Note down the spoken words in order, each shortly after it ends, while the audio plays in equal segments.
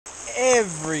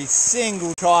every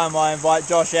single time I invite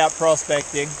Josh out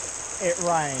prospecting, it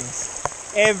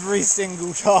rains. Every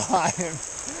single time.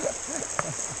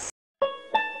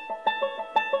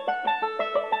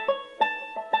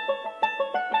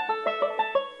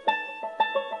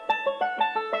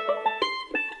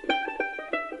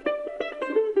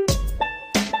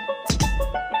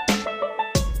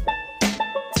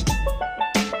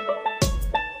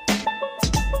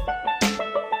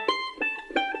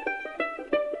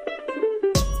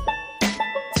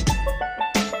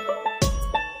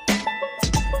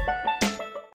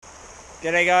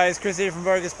 G'day guys, Chris here from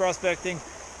Vo-Gus Prospecting.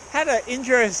 Had an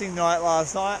interesting night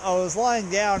last night. I was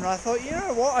lying down and I thought, you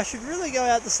know what, I should really go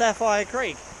out to Sapphire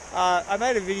Creek. I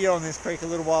made a video on this creek a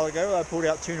little while ago. I pulled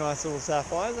out two nice little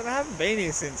sapphires and I haven't been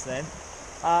here since then.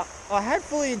 I had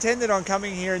fully intended on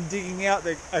coming here and digging out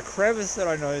a crevice that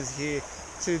I know is here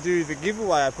to do the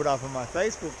giveaway I put up on my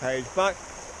Facebook page, but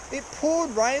it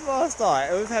poured rain last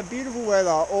night. We've had beautiful weather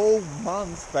all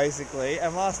month basically,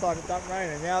 and last night it dumped rain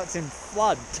and now it's in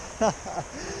flood.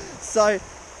 So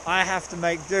I have to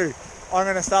make do. I'm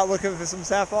going to start looking for some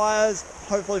sapphires,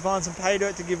 hopefully find some pay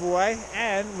dirt to give away,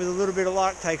 and with a little bit of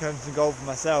luck take home some gold for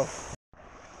myself.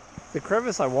 The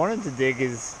crevice I wanted to dig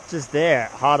is just there,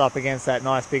 hard up against that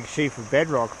nice big sheaf of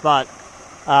bedrock, but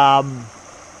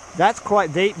that's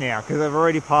quite deep now because I've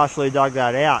already partially dug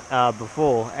that out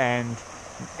before, and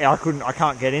I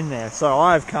can't get in there. So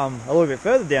I've come a little bit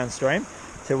further downstream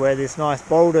to where this nice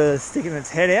boulder is sticking its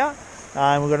head out,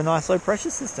 and we've got a nice low pressure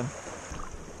system.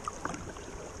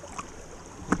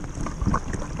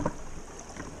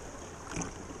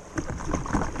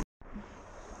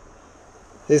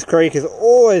 This creek has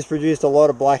always produced a lot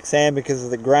of black sand because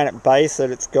of the granite base that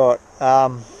it's got,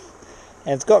 and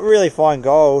it's got really fine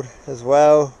gold as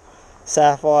well,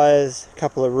 sapphires, a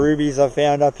couple of rubies I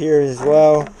found up here as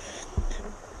well.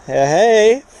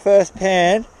 Hey, first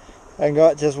pan and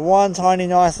got just one tiny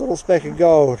nice little speck of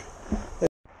gold.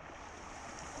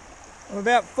 I'm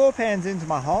about 4 pans into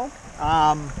my hole,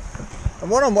 and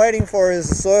what I'm waiting for is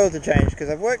the soil to change, because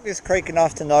I've worked this creek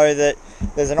enough to know that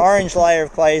there's an orange layer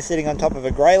of clay sitting on top of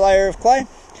a grey layer of clay,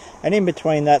 and in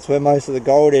between that's where most of the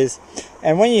gold is.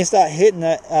 And when you start hitting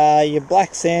it, your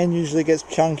black sand usually gets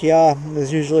chunkier,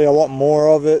 there's usually a lot more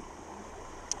of it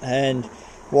and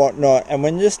whatnot, and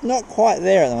we're just not quite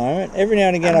there at the moment. Every now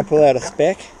and again I pull out a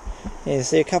speck. You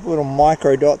see a couple little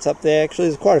micro dots up there. Actually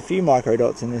there's quite a few micro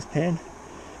dots in this pan,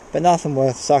 but nothing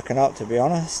worth sucking up, to be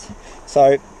honest.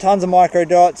 So tons of micro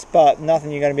dots, but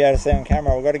nothing you're going to be able to see on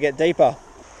camera. We've got to get deeper.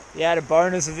 The added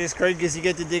bonus of this creek is you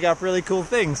get to dig up really cool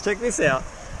things. Check this out.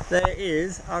 There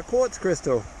is a quartz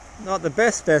crystal. Not the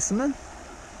best specimen,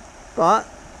 but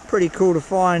pretty cool to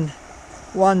find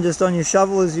one just on your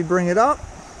shovel as you bring it up.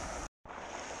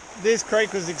 This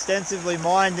creek was extensively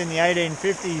mined in the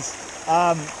 1850s,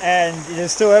 and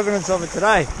there's still evidence of it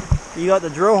today. You got the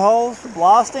drill holes for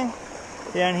blasting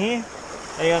down here,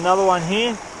 and you got another one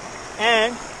here,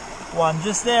 and one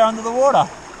just there under the water.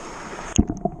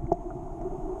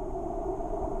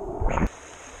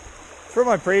 From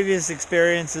my previous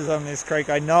experiences on this creek,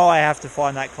 I know I have to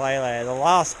find that clay layer. The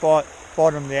last spot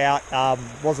bottomed out,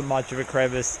 wasn't much of a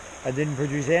crevice, and didn't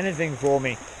produce anything for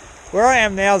me. Where I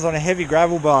am now is on a heavy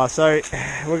gravel bar, so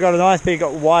we've got a nice big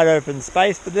wide open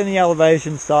space, but then the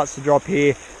elevation starts to drop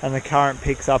here and the current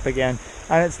picks up again.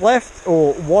 And it's left,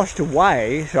 or washed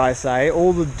away, should I say,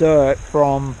 all the dirt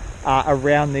from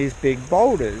around these big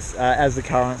boulders as the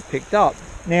current's picked up.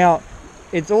 Now,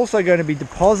 it's also going to be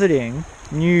depositing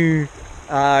new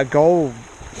gold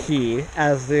here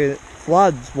as the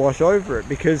floods wash over it,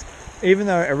 because even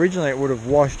though originally it would have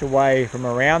washed away from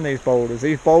around these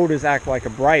boulders act like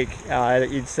a break that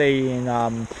you'd see in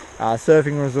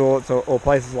surfing resorts or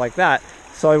places like that.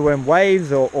 So when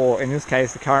waves or in this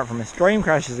case the current from a stream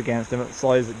crashes against them, it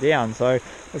slows it down. So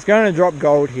it's going to drop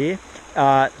gold here.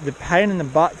 The pain in the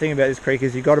butt thing about this creek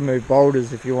is you've got to move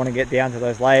boulders if you want to get down to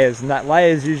those layers, and that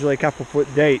layer is usually a couple foot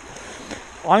deep.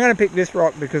 I'm going to pick this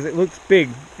rock because it looks big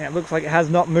and it looks like it has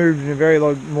not moved in a very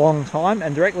long time,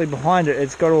 and directly behind it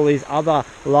it's got all these other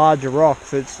larger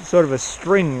rocks. It's sort of a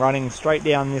string running straight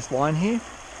down this line here,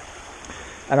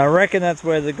 and I reckon that's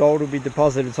where the gold will be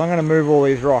deposited. So I'm going to move all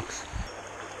these rocks.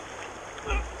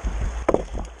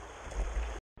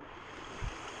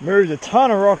 Moved a ton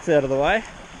of rocks out of the way.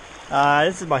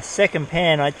 This is my second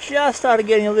pan. I just started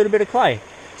getting a little bit of clay,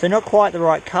 so not quite the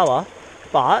right colour,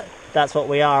 but that's what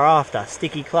we are after,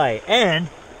 sticky clay and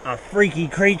a freaky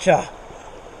creature.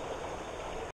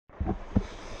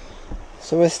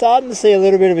 So we're starting to see a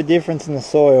little bit of a difference in the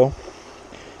soil.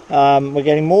 We're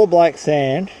getting more black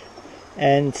sand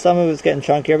and some of it's getting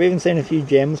chunky. I've even seen a few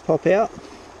gems pop out,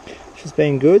 which has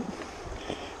been good.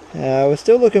 We're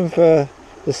still looking for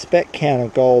the spec count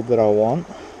of gold that I want,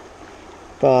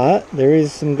 but there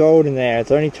is some gold in there.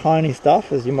 It's only tiny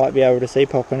stuff, as you might be able to see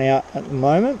popping out at the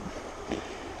moment.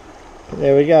 But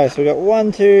there we go. So we've got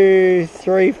 1, 2,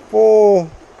 3, 4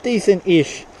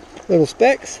 decent-ish little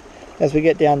specks. As we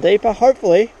get down deeper,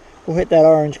 hopefully we'll hit that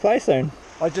orange clay soon.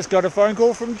 I just got a phone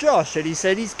call from Josh and he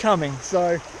said he's coming.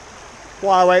 So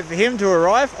while I wait for him to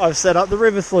arrive, I've set up the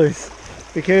river sluice,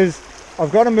 because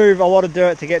I've got to move a lot of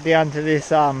dirt to get down to this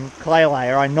clay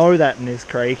layer. I know that in this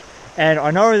creek. And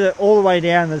I know that all the way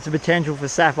down there's a potential for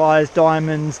sapphires,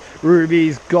 diamonds,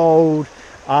 rubies, gold,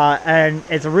 and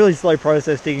it's a really slow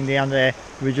process digging down there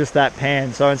with just that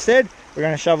pan. So instead, we're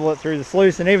going to shovel it through the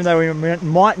sluice, and even though we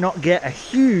might not get a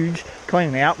huge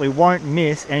clean out, we won't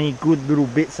miss any good little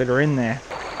bits that are in there.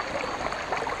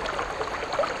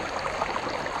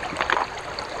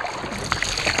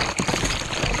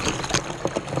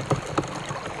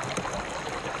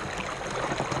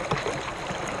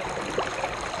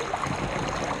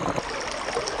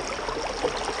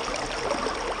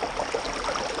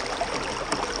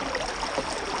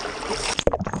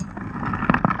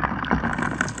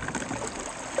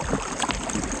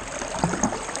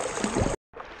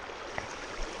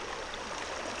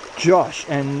 Josh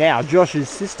and now Josh's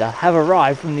sister have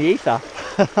arrived from the ether.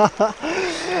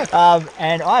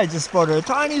 And I just spotted a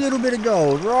tiny little bit of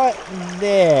gold right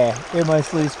there in my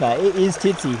sluice, mate. It is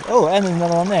tipsy. Oh, and there's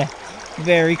another one there.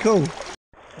 Very cool.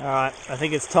 Alright, I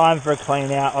think it's time for a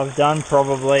clean out. I've done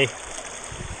probably,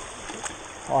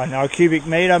 I don't know, a cubic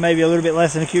metre, maybe a little bit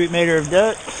less than a cubic metre of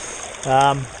dirt.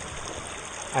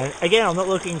 And again, I'm not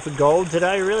looking for gold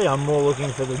today, really. I'm more looking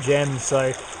for the gems.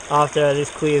 So after this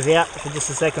clears out for just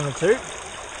a second or two,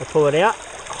 I'll pull it out.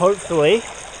 Hopefully,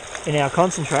 in our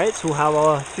concentrates, we'll have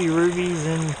a few rubies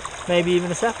and maybe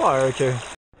even a sapphire or two.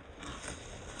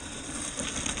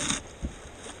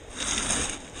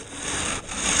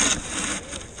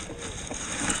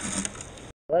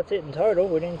 That's it in total.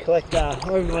 We didn't collect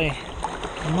overly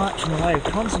much in the way of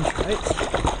concentrates.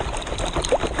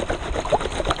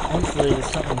 Hopefully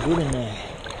there's something good in there.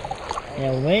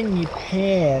 Now when you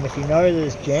pan, if you know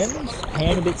there's gems,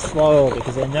 pan a bit slower,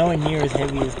 because they're nowhere near as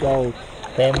heavy as gold.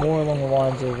 They're more along the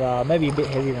lines of maybe a bit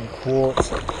heavier than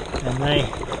quartz, and they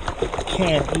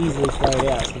can easily float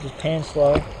out. So just pan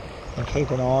slow and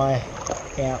keep an eye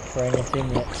out for anything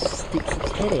that sticks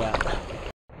its head out.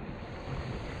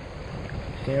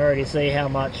 You can already see how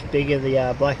much bigger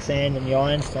the black sand and the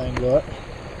ironstone got.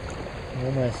 I'm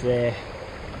almost there.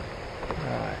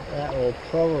 Alright, that will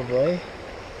probably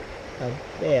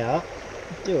about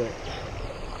do it.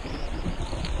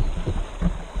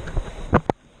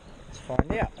 Let's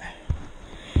find out.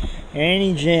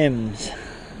 Any gems?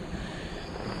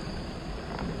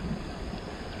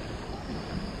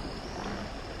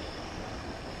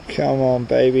 Come on,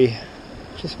 baby.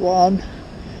 Just one.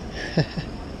 I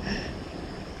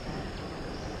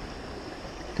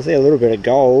can see a little bit of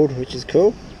gold, which is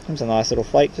cool. There's a nice little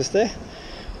flake just there.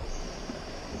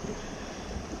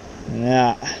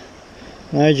 Nah,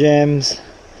 no gems,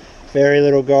 very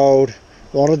little gold,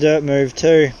 a lot of dirt moved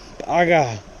too.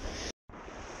 Bugger.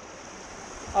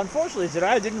 Unfortunately today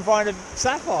I didn't find a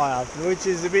sapphire, which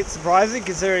is a bit surprising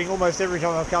considering almost every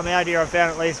time I've come out here I've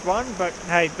found at least one, but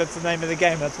hey, that's the name of the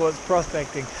game, that's what it's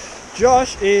prospecting.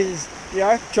 Josh is, you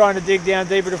know, trying to dig down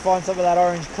deeper to find some of that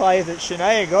orange clay that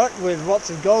Shania got with lots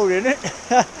of gold in it.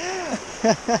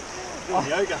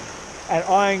 Yoga. And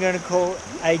I am going to call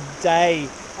a day.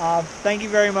 Thank you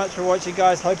very much for watching,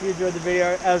 guys. Hope you enjoyed the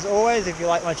video. As always, if you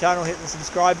like my channel, hit the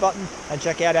subscribe button and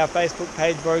check out our Facebook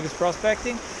page, Vo-Gus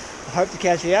Prospecting. I hope to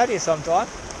catch you out here sometime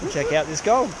and check out this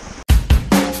gold.